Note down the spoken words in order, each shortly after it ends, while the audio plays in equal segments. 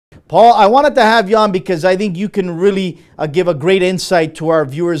Paul, I wanted to have you on because I think you can really give a great insight to our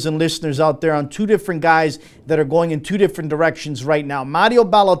viewers and listeners out there on two different guys that are going in two different directions right now. Mario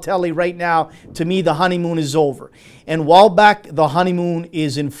Balotelli right now, to me, the honeymoon is over. And while back, the honeymoon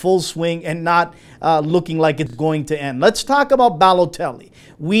is in full swing and not looking like it's going to end. Let's talk about Balotelli.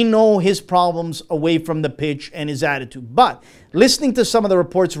 We know his problems away from the pitch and his attitude. But listening to some of the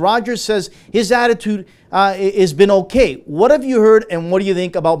reports, Rogers says his attitude has been okay. What have you heard and what do you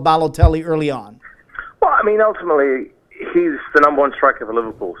think about Balotelli early on? Well, I mean, ultimately, he's the #1 striker for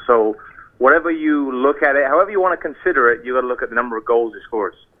Liverpool. So whatever you look at it, however you want to consider it, you got to look at the number of goals he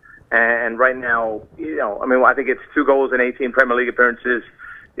scores. And right now, I mean, I think it's 2 goals in 18 Premier League appearances,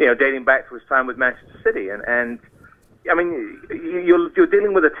 dating back to his time with Manchester City. And I mean, you're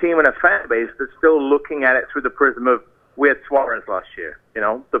dealing with a team and a fan base that's still looking at it through the prism of we had Suarez last year.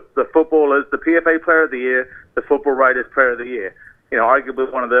 The footballers, the PFA Player of the Year, the Football Writers Player of the Year. Arguably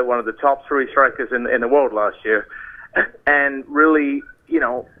one of the top 3 strikers in the world last year. And really,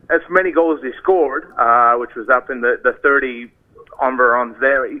 as many goals as he scored, which was up in the 30 environs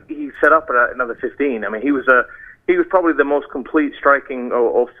there, he set up at another 15. I mean, he was probably the most complete striking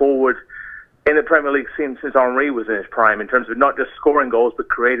or forward in the Premier League scene since Henry was in his prime, in terms of not just scoring goals but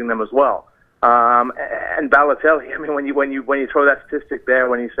creating them as well. And Balotelli, I mean, when you throw that statistic there,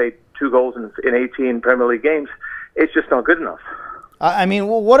 when you say 2 goals in 18 Premier League games, it's just not good enough. I mean,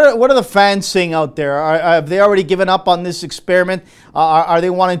 what are the fans saying out there? Have they already given up on this experiment? Are they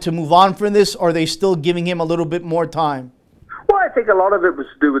wanting to move on from this, or are they still giving him a little bit more time? Well, I think a lot of it was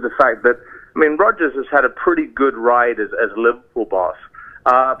to do with the fact that, I mean, Rodgers has had a pretty good ride as Liverpool boss,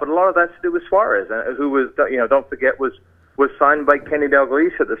 but a lot of that's to do with Suarez, who was, don't forget, was signed by Kenny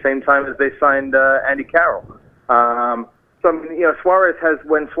Dalglish at the same time as they signed Andy Carroll. So, I mean, Suarez has,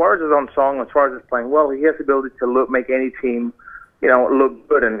 when Suarez is on song and Suarez is playing well, he has the ability to make any team look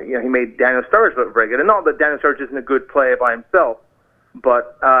good, and he made Daniel Sturridge look very good. And not that Daniel Sturridge isn't a good player by himself,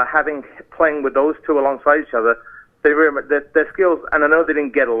 but playing with those two alongside each other, their skills, and I know they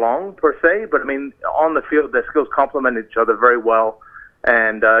didn't get along per se, but I mean, on the field, their skills complemented each other very well.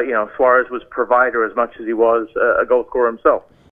 And Suarez was provider as much as he was a goal scorer himself.